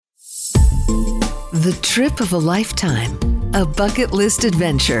The trip of a lifetime, a bucket list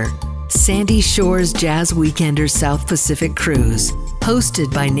adventure. Sandy Shores Jazz Weekender South Pacific Cruise,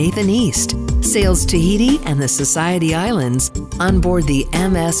 hosted by Nathan East, sails Tahiti and the Society Islands on board the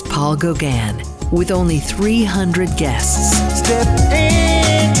MS Paul Gauguin, with only 300 guests. Step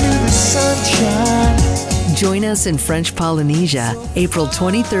into the sunshine. Join us in French Polynesia, April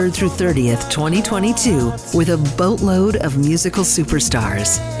 23rd through 30th, 2022, with a boatload of musical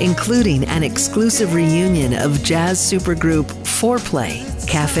superstars, including an exclusive reunion of jazz supergroup Foreplay,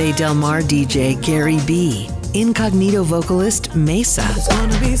 Cafe Del Mar DJ Gary B, incognito vocalist Mesa. It's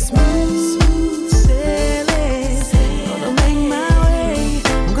gonna be smooth sailing. Gonna make my way.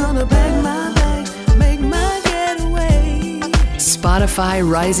 I'm gonna pack my bags, make my getaway. Spotify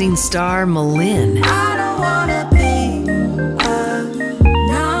rising star Malin. I don't wanna be a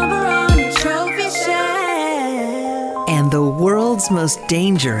number on the trophy shelf. And the world's most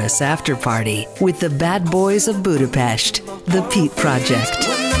dangerous after party with the Bad Boys of Budapest, the Pete Project.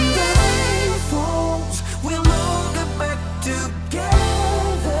 When the rain falls, we'll all get back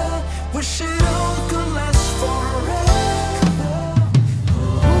together. Wish it all could last forever.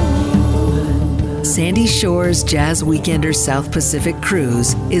 Sandy Shores Jazz Weekender South Pacific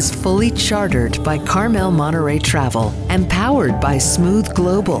Cruise is fully chartered by Carmel Monterey Travel and powered by Smooth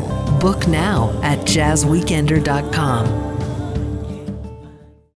Global. Book now at jazzweekender.com.